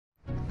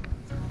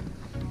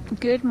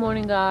Good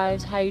morning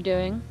guys, how you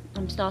doing?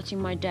 I'm starting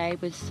my day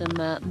with some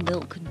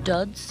milk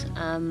duds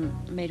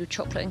made with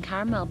chocolate and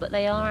caramel, but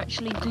they are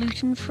actually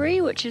gluten-free,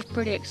 which is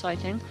pretty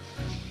exciting.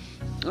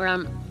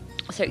 So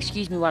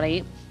excuse me while I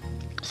eat.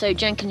 So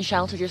Jenkins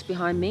Shelter just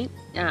behind me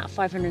at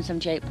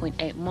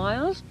 578.8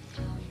 miles.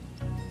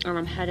 And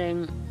I'm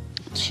heading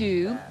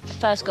to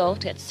first goal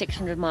to get to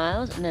 600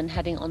 miles and then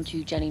heading on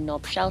to Jenny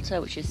Knob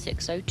Shelter, which is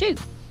 602.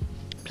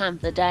 Plan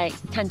for the day,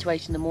 it's 10 to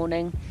 8 in the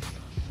morning.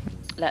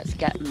 Let's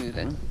get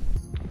moving.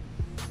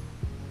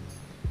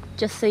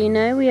 Just so you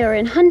know, we are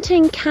in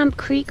Hunting Camp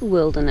Creek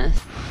Wilderness.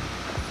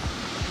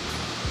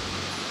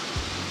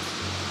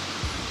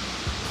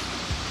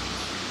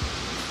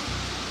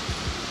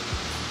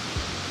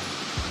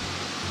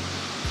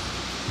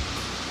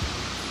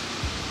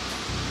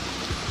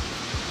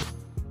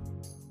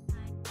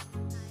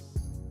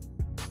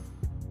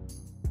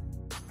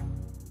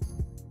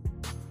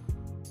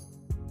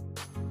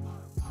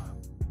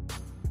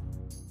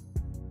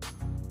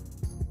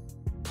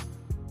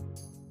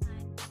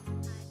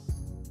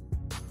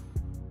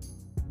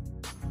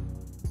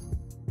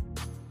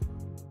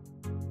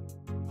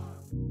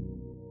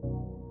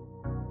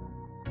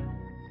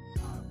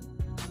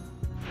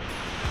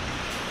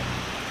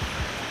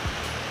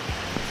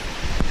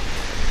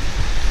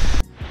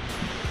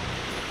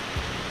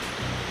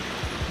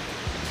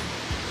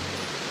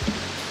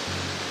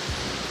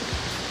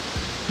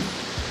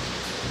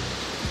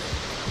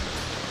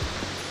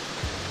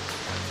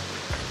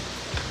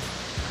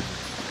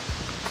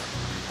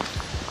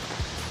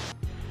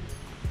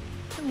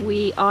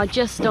 We are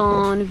just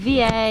on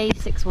VA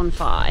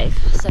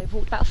 615, so we've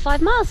walked about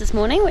 5 miles this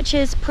morning, which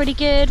is pretty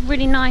good.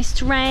 Really nice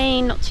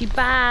terrain, not too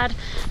bad.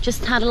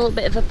 Just had a little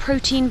bit of a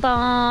protein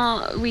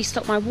bar,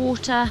 restocked my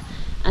water,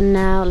 and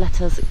now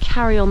let us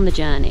carry on the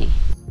journey.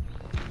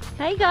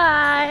 Hey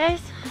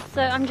guys,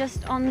 so I'm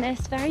just on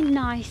this very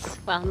nice,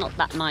 well not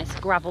that nice,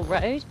 gravel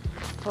road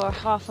for a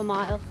half a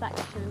mile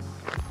section.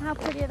 How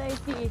pretty are those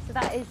views? So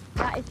that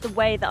is the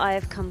way that I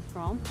have come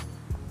from.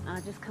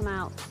 I've just come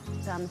out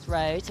down this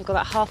road, so I've got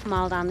about half a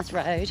mile down this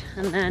road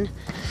and then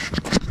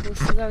we'll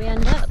see where we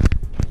end up.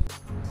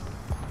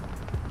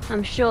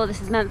 I'm sure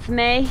this is meant for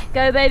me.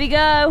 Go baby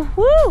go!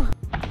 Woo!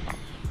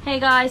 Hey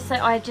guys, so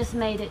I've just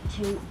made it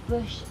to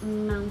Bush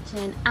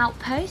Mountain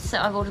Outpost. So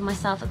I've ordered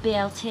myself a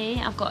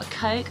BLT, I've got a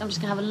Coke. I'm just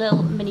gonna have a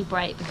little mini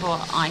break before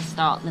I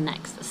start the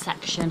next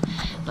section.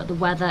 But the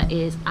weather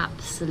is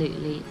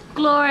absolutely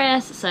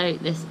glorious, so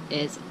this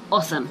is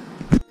awesome.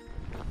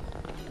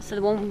 So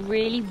the one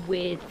really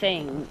weird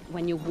thing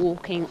when you're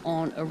walking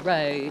on a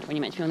road, when you're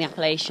meant to be on the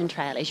Appalachian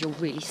Trail, is you're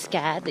really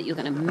scared that you're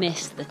going to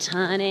miss the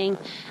turning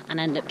and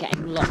end up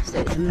getting lost. So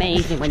it's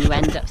amazing when you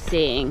end up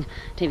seeing, I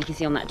don't know if you can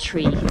see on that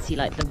tree, you can see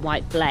like the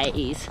white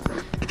blaze.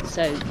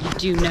 So you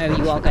do know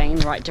you are going in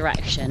the right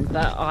direction,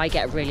 but I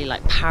get really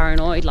like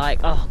paranoid, like,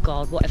 oh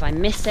God, what if I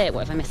miss it?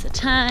 What if I miss the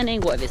turning?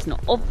 What if it's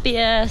not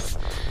obvious?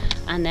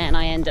 And then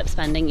I end up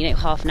spending, you know,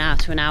 half an hour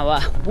to an hour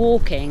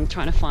walking,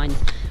 trying to find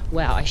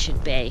where I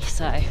should be.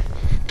 So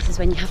this is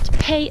when you have to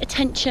pay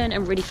attention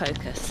and really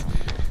focus.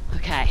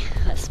 Okay,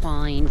 let's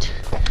find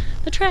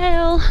the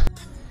trail.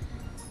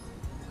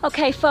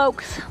 Okay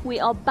folks, we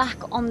are back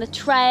on the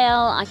trail.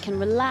 I can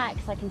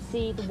relax, I can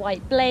see the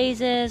white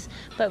blazes,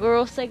 but we're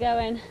also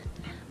going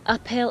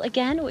uphill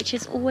again, which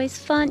is always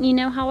fun. You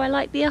know how I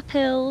like the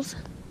uphills.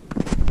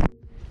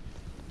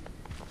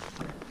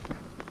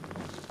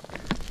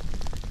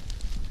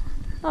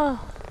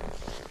 Oh.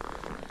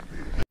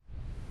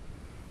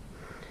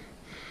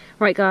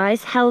 Right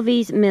guys,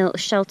 Helvey's Mill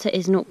Shelter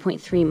is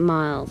 0.3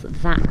 miles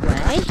that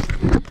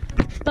way,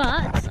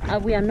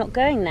 but we are not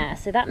going there.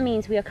 So that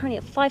means we are currently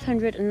at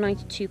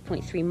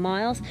 592.3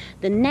 miles.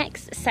 The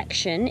next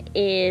section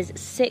is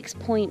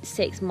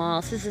 6.6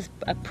 miles. This is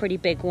a pretty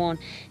big one.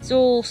 It's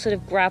all sort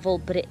of gravel,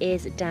 but it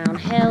is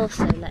downhill.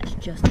 So let's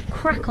just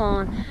crack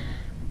on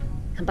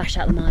and bash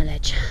out the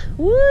mileage.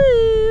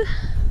 Woo!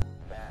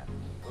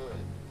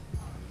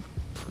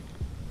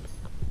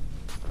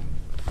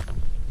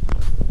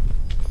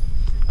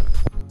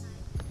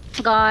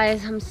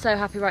 Guys, I'm so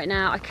happy right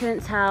now. I couldn't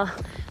tell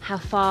how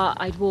far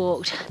I'd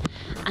walked,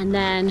 and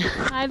then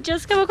I've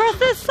just come across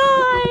this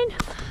sign.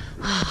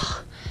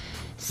 Oh,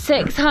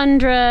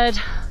 600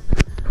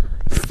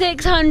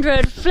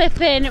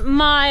 flipping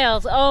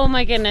miles. Oh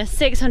my goodness,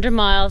 600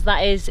 miles. That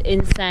is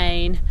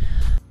insane.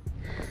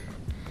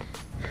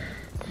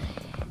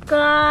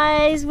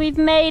 Guys, we've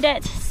made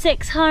it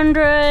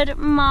 600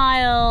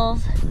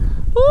 miles.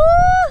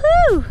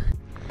 Woohoo!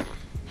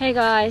 Hey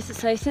guys,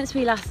 so since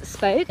we last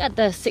spoke at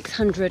the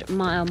 600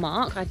 mile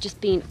mark, I've just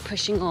been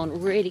pushing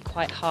on really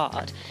quite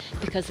hard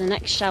because the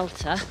next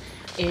shelter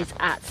is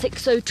at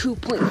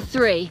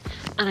 602.3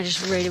 and I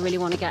just really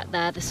want to get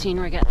there. The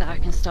sooner I get there I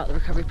can start the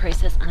recovery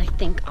process, and I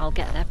think I'll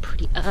get there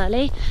pretty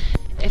early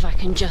if I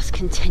can just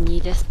continue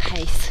this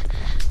pace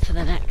for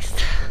the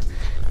next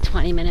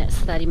 20 minutes,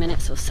 30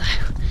 minutes or so.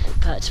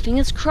 But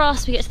fingers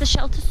crossed we get to the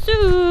shelter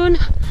soon.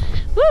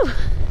 Woo!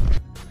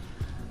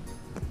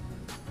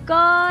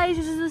 Guys,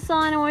 this is the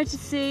sign I wanted to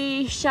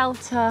see.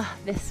 Shelter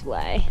this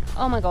way.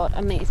 Oh my god,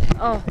 amazing.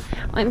 Oh,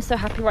 I'm so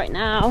happy right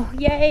now.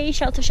 Yay,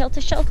 shelter, shelter,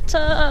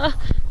 shelter.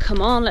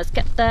 Come on, let's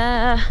get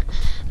there.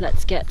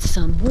 Let's get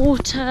some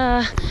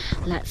water.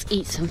 Let's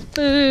eat some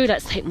food.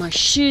 Let's take my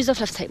shoes off.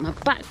 Let's take my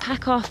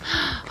backpack off.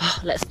 Oh,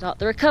 let's start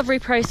the recovery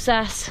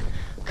process.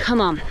 Come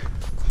on.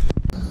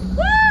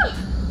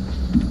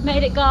 Woo!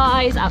 Made it,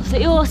 guys.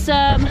 Absolutely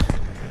awesome.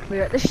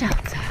 We're at the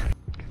shelter.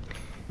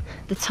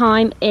 The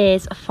time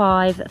is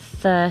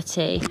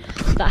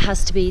 5:30. That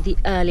has to be the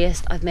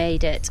earliest I've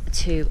made it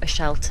to a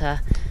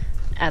shelter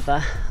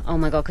ever. Oh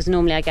my god, because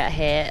normally I get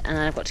here and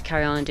then I've got to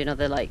carry on and do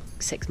another like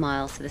 6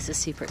 miles. So this is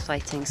super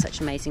exciting, such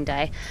an amazing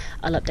day.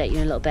 I'll update you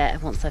in a little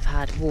bit once I've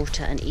had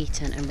water and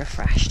eaten and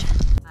refreshed.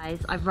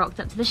 Guys, I've rocked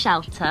up to the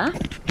shelter.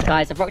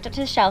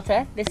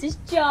 This is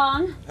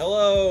John.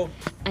 Hello.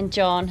 And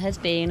John has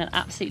been an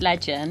absolute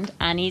legend,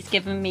 and he's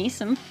given me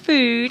some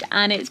food,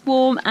 and it's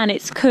warm and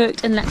it's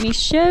cooked, and let me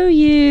show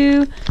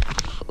you.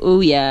 Oh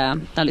yeah,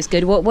 that looks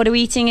good. What are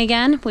we eating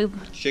again?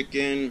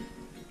 Chicken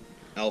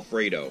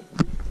Alfredo.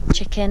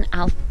 Chicken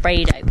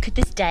Alfredo. Could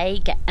this day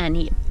get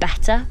any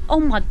better?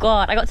 Oh my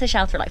god, I got to the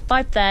shelter at like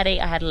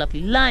 5:30. I had a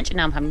lovely lunch and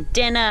now I'm having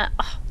dinner.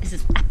 Oh, this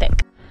is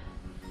epic.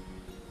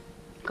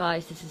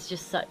 Guys, this is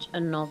just such a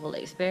novel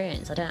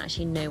experience. I don't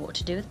actually know what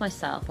to do with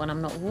myself when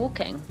I'm not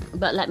walking.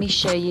 But let me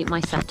show you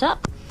my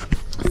setup.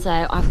 So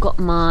I've got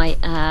my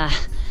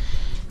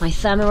my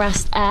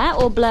Thermarest Air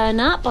all blown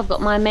up. I've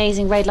got my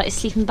amazing Raid-Light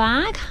sleeping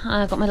bag.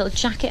 I've got my little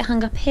jacket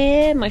hung up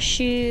here, my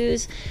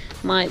shoes,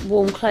 my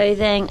warm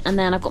clothing, and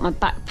then I've got my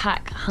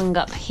backpack hung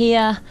up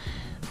here,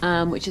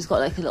 which has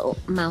got like a little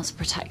mouse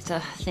protector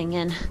thing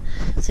in.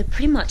 So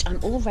pretty much I'm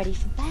all ready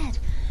for bed.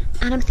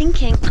 And I'm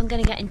thinking I'm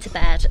gonna get into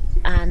bed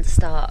and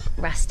start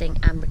resting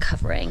and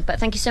recovering. But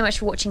thank you so much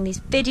for watching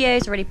these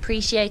videos. I really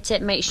appreciate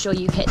it. Make sure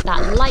you hit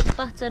that like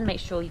button. Make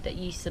sure that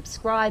you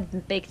subscribe.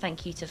 And big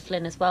thank you to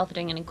Flynn as well for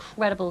doing an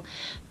incredible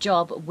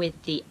job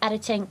with the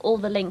editing. All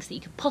the links that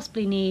you could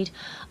possibly need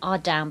are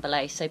down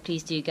below. So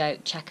please do go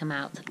check them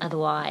out.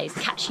 Otherwise,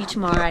 catch you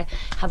tomorrow.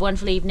 Have a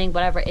wonderful evening,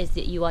 whatever it is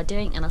that you are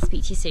doing, and I'll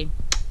speak to you soon.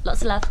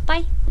 Lots of love.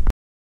 Bye.